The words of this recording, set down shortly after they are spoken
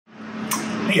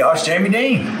Hey y'all, it's Jamie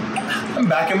Deen. I'm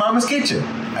back in Mama's kitchen.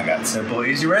 I got simple,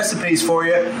 easy recipes for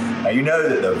you. Now you know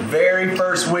that the very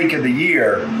first week of the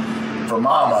year for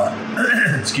Mama,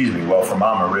 excuse me, well for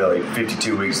Mama really,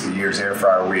 52 weeks of the year is air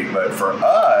fryer week, but for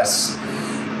us,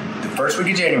 the first week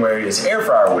of January is air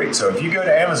fryer week. So if you go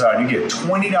to Amazon, you get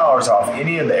 $20 off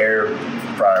any of the air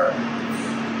fryer.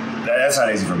 That's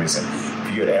not easy for me to say.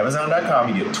 If you go to Amazon.com,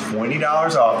 you get $20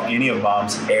 off any of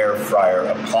Mom's air fryer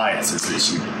appliances that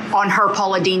she... On her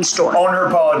Paula Deen store. On her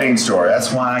Paula Deen store.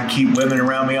 That's why I keep women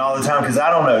around me all the time, because I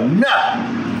don't know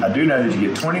nothing. I do know that you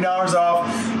get $20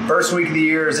 off. First week of the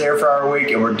year is air fryer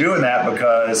week, and we're doing that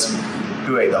because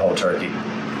who ate the whole turkey?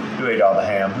 Who ate all the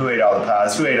ham? Who ate all the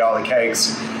pies? Who ate all the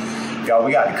cakes? Y'all,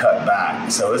 we got to cut back.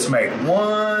 So let's make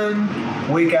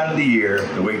 1 week out of the year,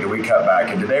 the week that we cut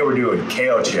back. And today we're doing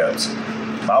kale chips.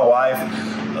 My wife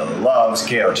loves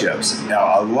kale chips.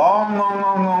 Now, a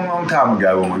long time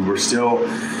ago when we were still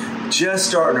just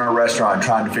starting our restaurant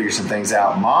trying to figure some things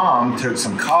out, Mom took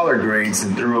some collard greens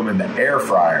and threw them in the air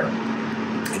fryer.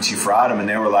 And she fried them and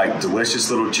they were like delicious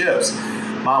little chips.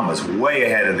 Mom was way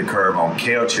ahead of the curve on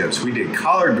kale chips. We did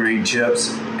collard green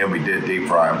chips and we did deep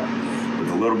fry them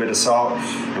with a little bit of salt.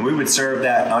 And we would serve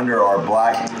that under our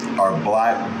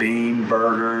black bean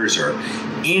burgers or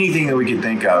anything that we could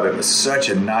think of. It was such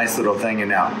a nice little thing, and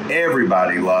now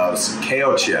everybody loves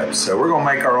kale chips. So we're gonna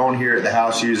make our own here at the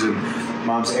house using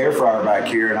Mom's air fryer back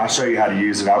here, and I'll show you how to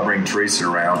use it. I'll bring Teresa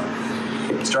around.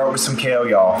 Start with some kale,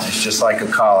 y'all. It's just like a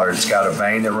collard. It's got a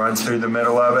vein that runs through the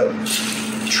middle of it.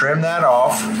 Trim that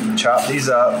off, chop these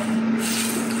up.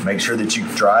 Make sure that you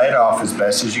dry it off as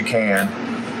best as you can.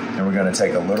 And we're gonna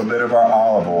take a little bit of our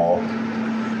olive oil.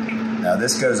 Now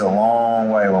this goes a long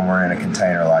way when we're in a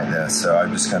container like this. So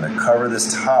I'm just gonna cover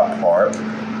this top part.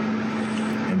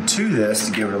 And to this,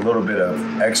 to give it a little bit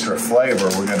of extra flavor,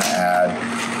 we're gonna add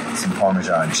some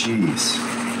Parmesan cheese,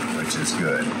 which is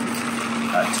good.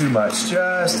 Not too much,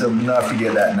 just enough to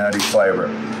get that nutty flavor.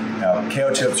 Now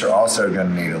kale chips are also gonna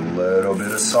need a little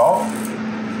bit of salt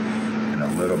and a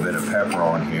little bit of pepper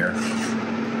on here.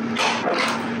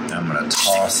 I'm gonna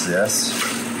toss this.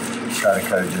 Try to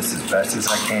coat this as best as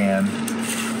I can.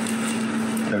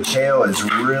 So kale is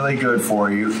really good for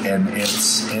you, and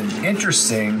it's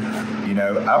interesting, you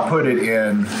know, I put it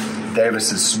in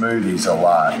Davis's smoothies a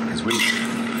lot because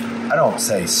I don't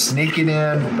say sneak it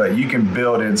in, but you can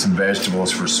build in some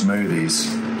vegetables for smoothies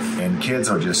and kids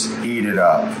will just eat it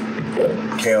up.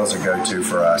 Kale's a go-to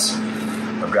for us.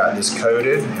 I've got this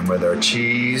coated, and with our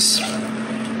cheese,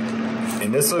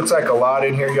 and this looks like a lot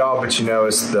in here, y'all, but you know,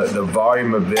 it's the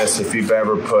volume of this. If you've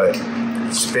ever put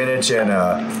spinach in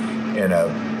a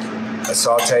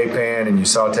saute pan and you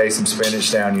saute some spinach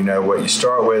down, you know what you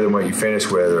start with and what you finish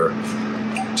with are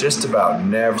just about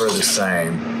never the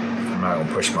same. I'm not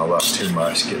gonna push my luck too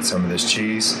much. Get some of this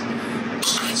cheese.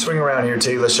 Swing around here,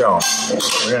 T, let's show them.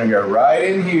 We're gonna go right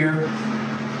in here.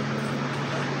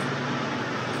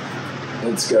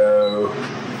 Let's go.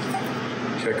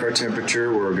 Check our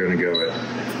temperature. We're going to go at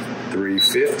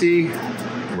 350.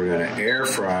 We're going to air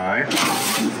fry.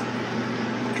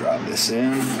 Drop this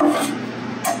in.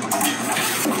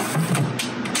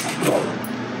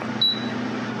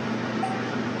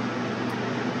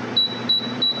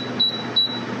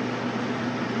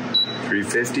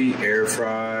 $350 air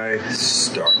fry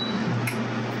start.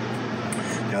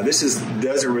 Now this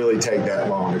doesn't really take that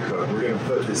long to cook. We're gonna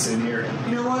put this in here.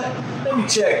 You know what? Let me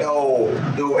check the old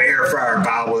air fryer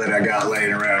Bible that I got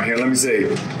laying around here. Let me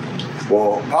see.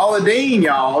 Well, Paula Deen,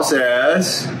 y'all,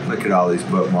 says, look at all these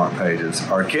bookmark pages.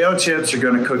 Our kale chips are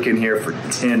gonna cook in here for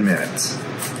 10 minutes.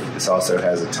 This also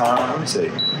has a timer. Let me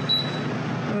see.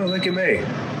 Oh, look at me.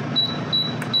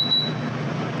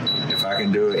 If I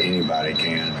can do it, anybody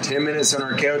can. 10 minutes on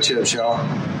our kale chips, y'all.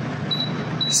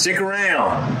 Stick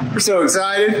around. We're so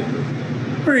excited.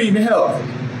 We're eating healthy.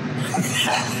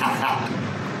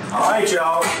 All right,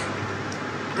 y'all.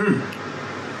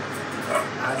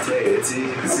 I tell you, it's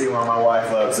easy to see why my wife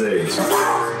loves these.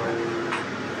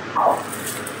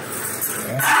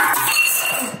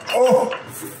 Oh!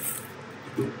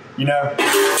 You know,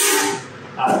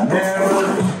 I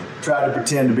never try to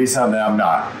pretend to be something I'm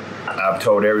not. I've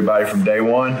told everybody from day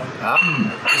one,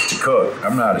 I'm just a cook.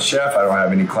 I'm not a chef. I don't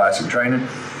have any classic training.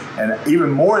 And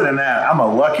even more than that, I'm a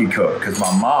lucky cook because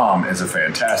my mom is a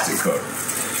fantastic cook.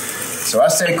 So I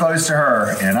stay close to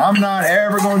her, and I'm not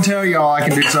ever going to tell y'all I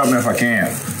can do something if I can.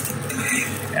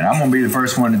 And I'm going to be the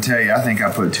first one to tell you, I think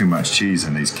I put too much cheese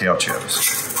in these kale chips.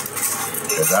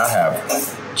 Because I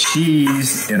have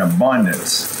cheese in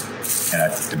abundance.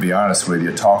 And to be honest with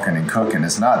you, talking and cooking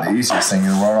is not the easiest thing in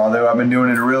the world, although I've been doing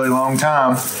it a really long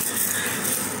time.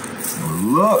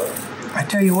 Look, I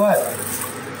tell you what,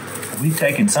 we've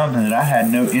taken something that I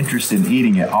had no interest in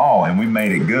eating at all, and we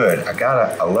made it good.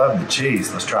 I love the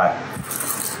cheese. Let's try it.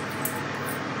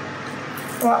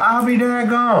 Well, I'll be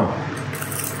daggone.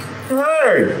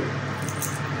 Hey!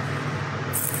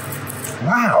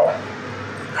 Wow.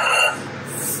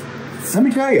 Let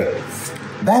me tell you,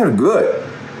 that is good.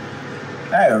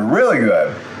 That is really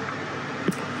good.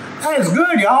 That is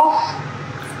good, y'all.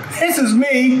 This is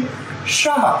me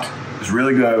shocked. It's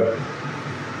really good.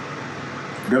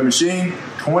 Good machine,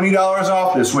 $20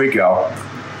 off this week, y'all.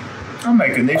 I'm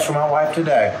making these for my wife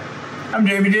today. I'm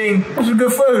Jamie Deen. This is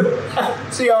good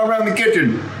food. See y'all around the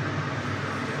kitchen.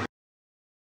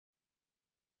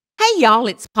 Hey y'all,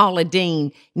 it's Paula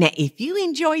Deen. Now, if you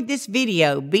enjoyed this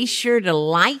video, be sure to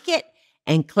like it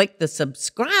and click the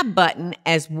subscribe button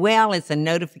as well as the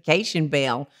notification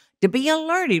bell to be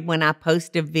alerted when I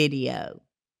post a video.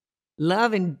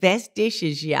 Love and best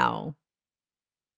dishes, y'all.